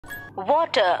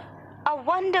Water, a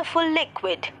wonderful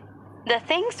liquid. The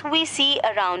things we see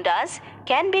around us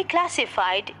can be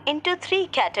classified into three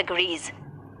categories.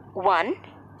 1.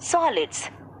 Solids.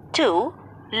 2.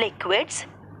 Liquids.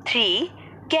 3.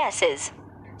 Gases.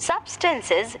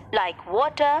 Substances like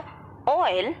water,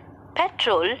 oil,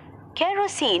 petrol,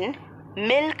 kerosene,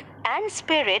 milk and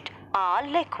spirit are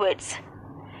liquids.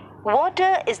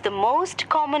 Water is the most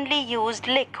commonly used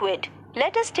liquid.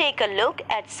 Let us take a look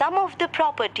at some of the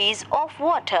properties of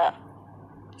water.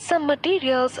 Some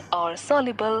materials are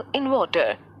soluble in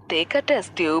water. Take a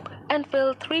test tube and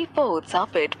fill 3/4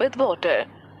 of it with water.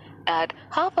 Add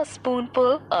half a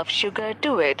spoonful of sugar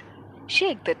to it.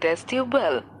 Shake the test tube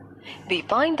well. We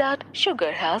find that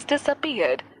sugar has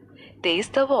disappeared.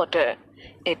 Taste the water.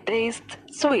 It tastes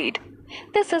sweet.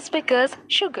 This is because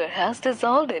sugar has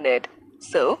dissolved in it.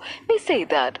 So, we say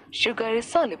that sugar is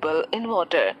soluble in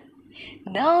water.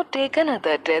 Now take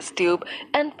another test tube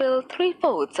and fill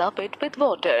 3/4 of it with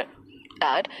water.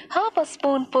 Add half a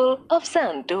spoonful of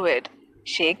sand to it.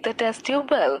 Shake the test tube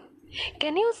well.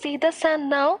 Can you see the sand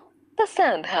now? The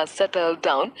sand has settled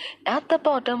down at the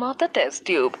bottom of the test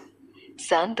tube.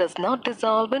 Sand does not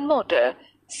dissolve in water.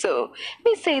 So,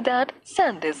 we say that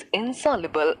sand is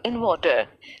insoluble in water.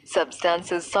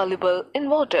 Substances soluble in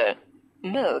water.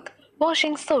 Milk,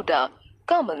 washing soda,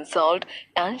 common salt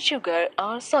and sugar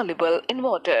are soluble in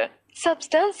water.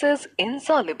 Substances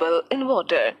insoluble in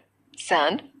water.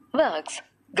 Sand, wax,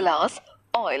 glass,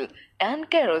 oil and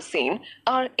kerosene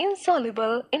are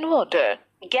insoluble in water.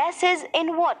 Gases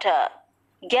in water.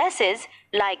 Gases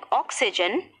like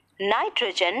oxygen,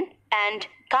 nitrogen and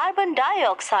carbon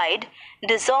dioxide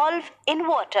dissolve in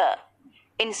water.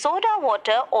 In soda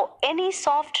water or any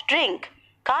soft drink,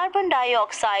 carbon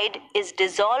dioxide is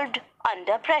dissolved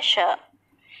under pressure.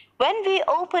 When we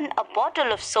open a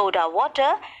bottle of soda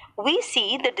water, we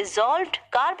see the dissolved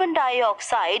carbon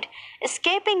dioxide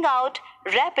escaping out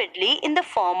rapidly in the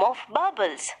form of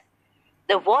bubbles.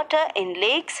 The water in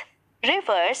lakes,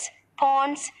 rivers,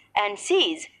 ponds, and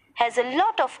seas has a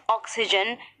lot of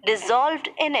oxygen dissolved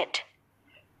in it.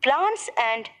 Plants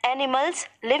and animals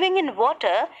living in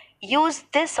water use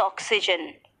this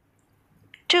oxygen.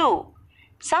 2.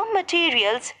 Some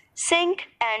materials sink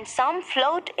and some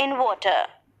float in water.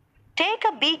 Take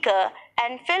a beaker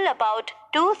and fill about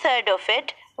 2/3 of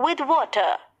it with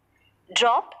water.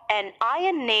 Drop an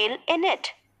iron nail in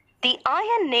it. The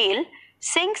iron nail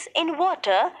sinks in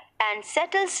water and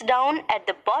settles down at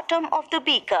the bottom of the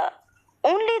beaker.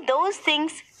 Only those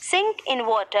things sink in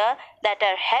water that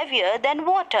are heavier than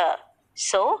water.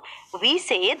 So, we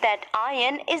say that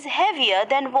iron is heavier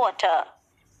than water.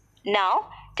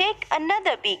 Now, take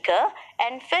another beaker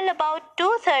and fill about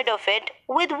 2/3 of it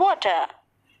with water.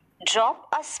 Drop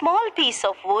a small piece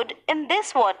of wood in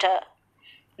this water.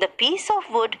 The piece of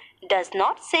wood does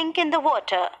not sink in the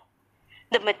water.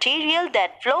 The material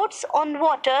that floats on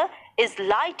water is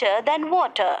lighter than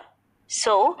water.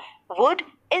 So, wood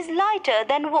is lighter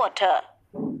than water.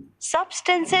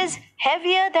 Substances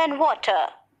heavier than water.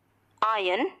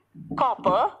 Iron,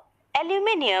 copper,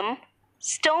 aluminium,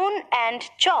 stone and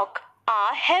chalk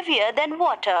are heavier than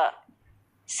water.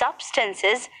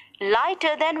 Substances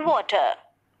lighter than water.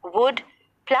 Wood,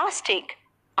 plastic,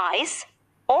 ice,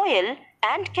 oil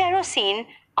and kerosene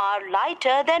are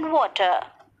lighter than water.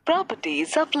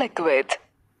 Properties of liquids.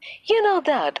 You know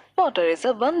that water is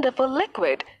a wonderful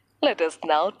liquid. Let us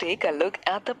now take a look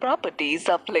at the properties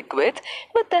of liquids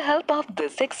with the help of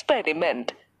this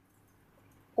experiment.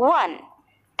 1.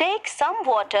 Take some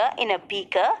water in a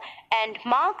beaker and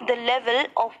mark the level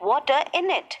of water in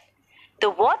it.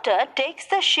 The water takes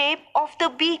the shape of the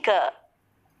beaker.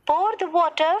 Pour the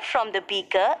water from the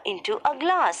beaker into a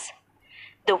glass.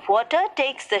 The water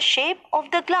takes the shape of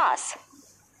the glass.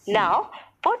 Now,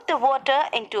 put the water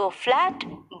into a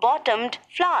flat-bottomed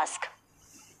flask.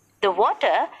 The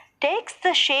water takes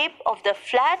the shape of the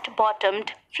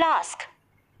flat-bottomed flask.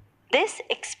 This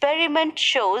experiment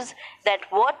shows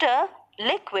that water,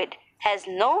 liquid, has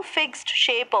no fixed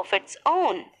shape of its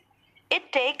own.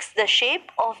 It takes the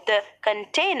shape of the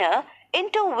container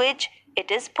into which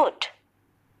it is put.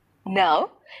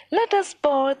 Now, let us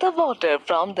pour the water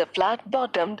from the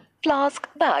flat-bottomed flask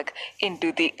back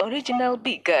into the original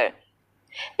beaker.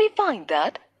 We find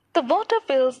that the water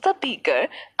fills the beaker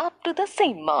up to the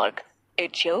same mark.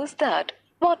 It shows that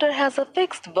water has a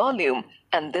fixed volume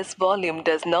and this volume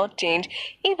does not change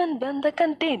even when the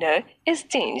container is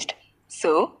changed.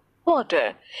 So,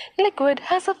 water, liquid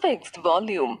has a fixed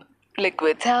volume.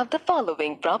 Liquids have the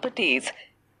following properties.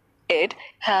 It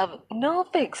have no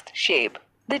fixed shape.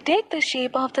 They take the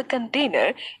shape of the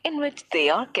container in which they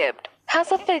are kept.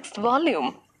 Has a fixed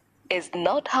volume. is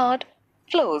not hard,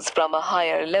 flows from a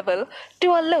higher level to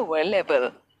a lower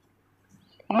level.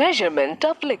 Measurement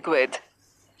of liquids.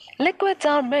 Liquids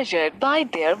are measured by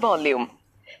their volume.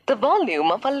 The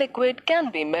volume of a liquid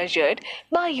can be measured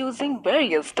by using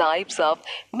various types of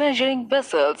measuring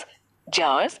vessels,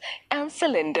 jars, and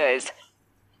cylinders.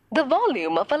 The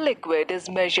volume of a liquid is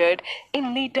measured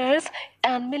in liters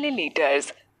and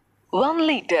milliliters. 1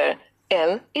 liter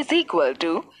L is equal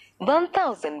to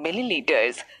 1000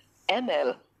 milliliters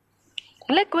ml.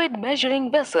 Liquid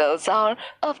measuring vessels are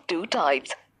of two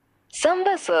types. Some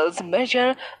vessels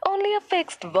measure only a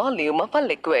fixed volume of a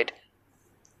liquid.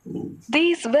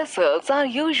 These vessels are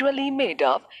usually made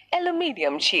of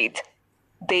aluminium sheets.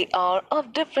 They are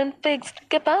of different fixed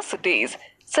capacities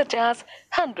such as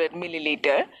 100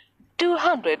 milliliter,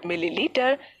 200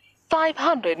 milliliter,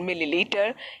 500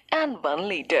 milliliter and 1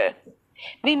 liter.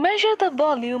 We measure the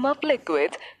volume of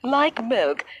liquids like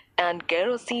milk and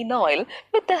kerosene oil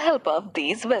with the help of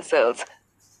these vessels.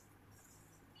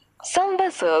 Some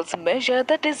vessels measure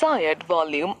the desired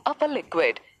volume of a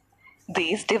liquid.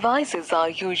 These devices are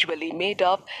usually made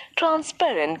of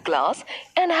transparent glass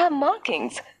and have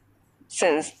markings.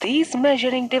 Since these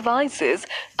measuring devices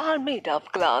are made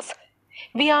of glass,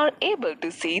 we are able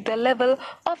to see the level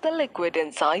of the liquid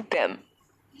inside them.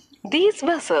 These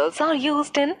vessels are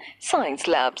used in science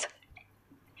labs.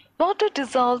 Water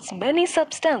dissolves many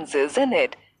substances in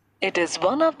it. It is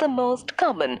one of the most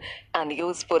common and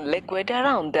useful liquid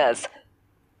around us.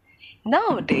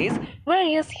 Nowadays,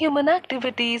 various human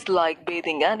activities like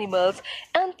bathing animals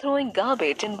and throwing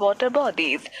garbage in water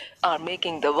bodies are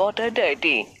making the water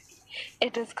dirty.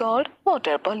 It is called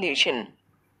water pollution.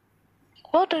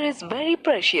 Water is very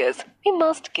precious. We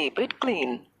must keep it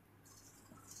clean.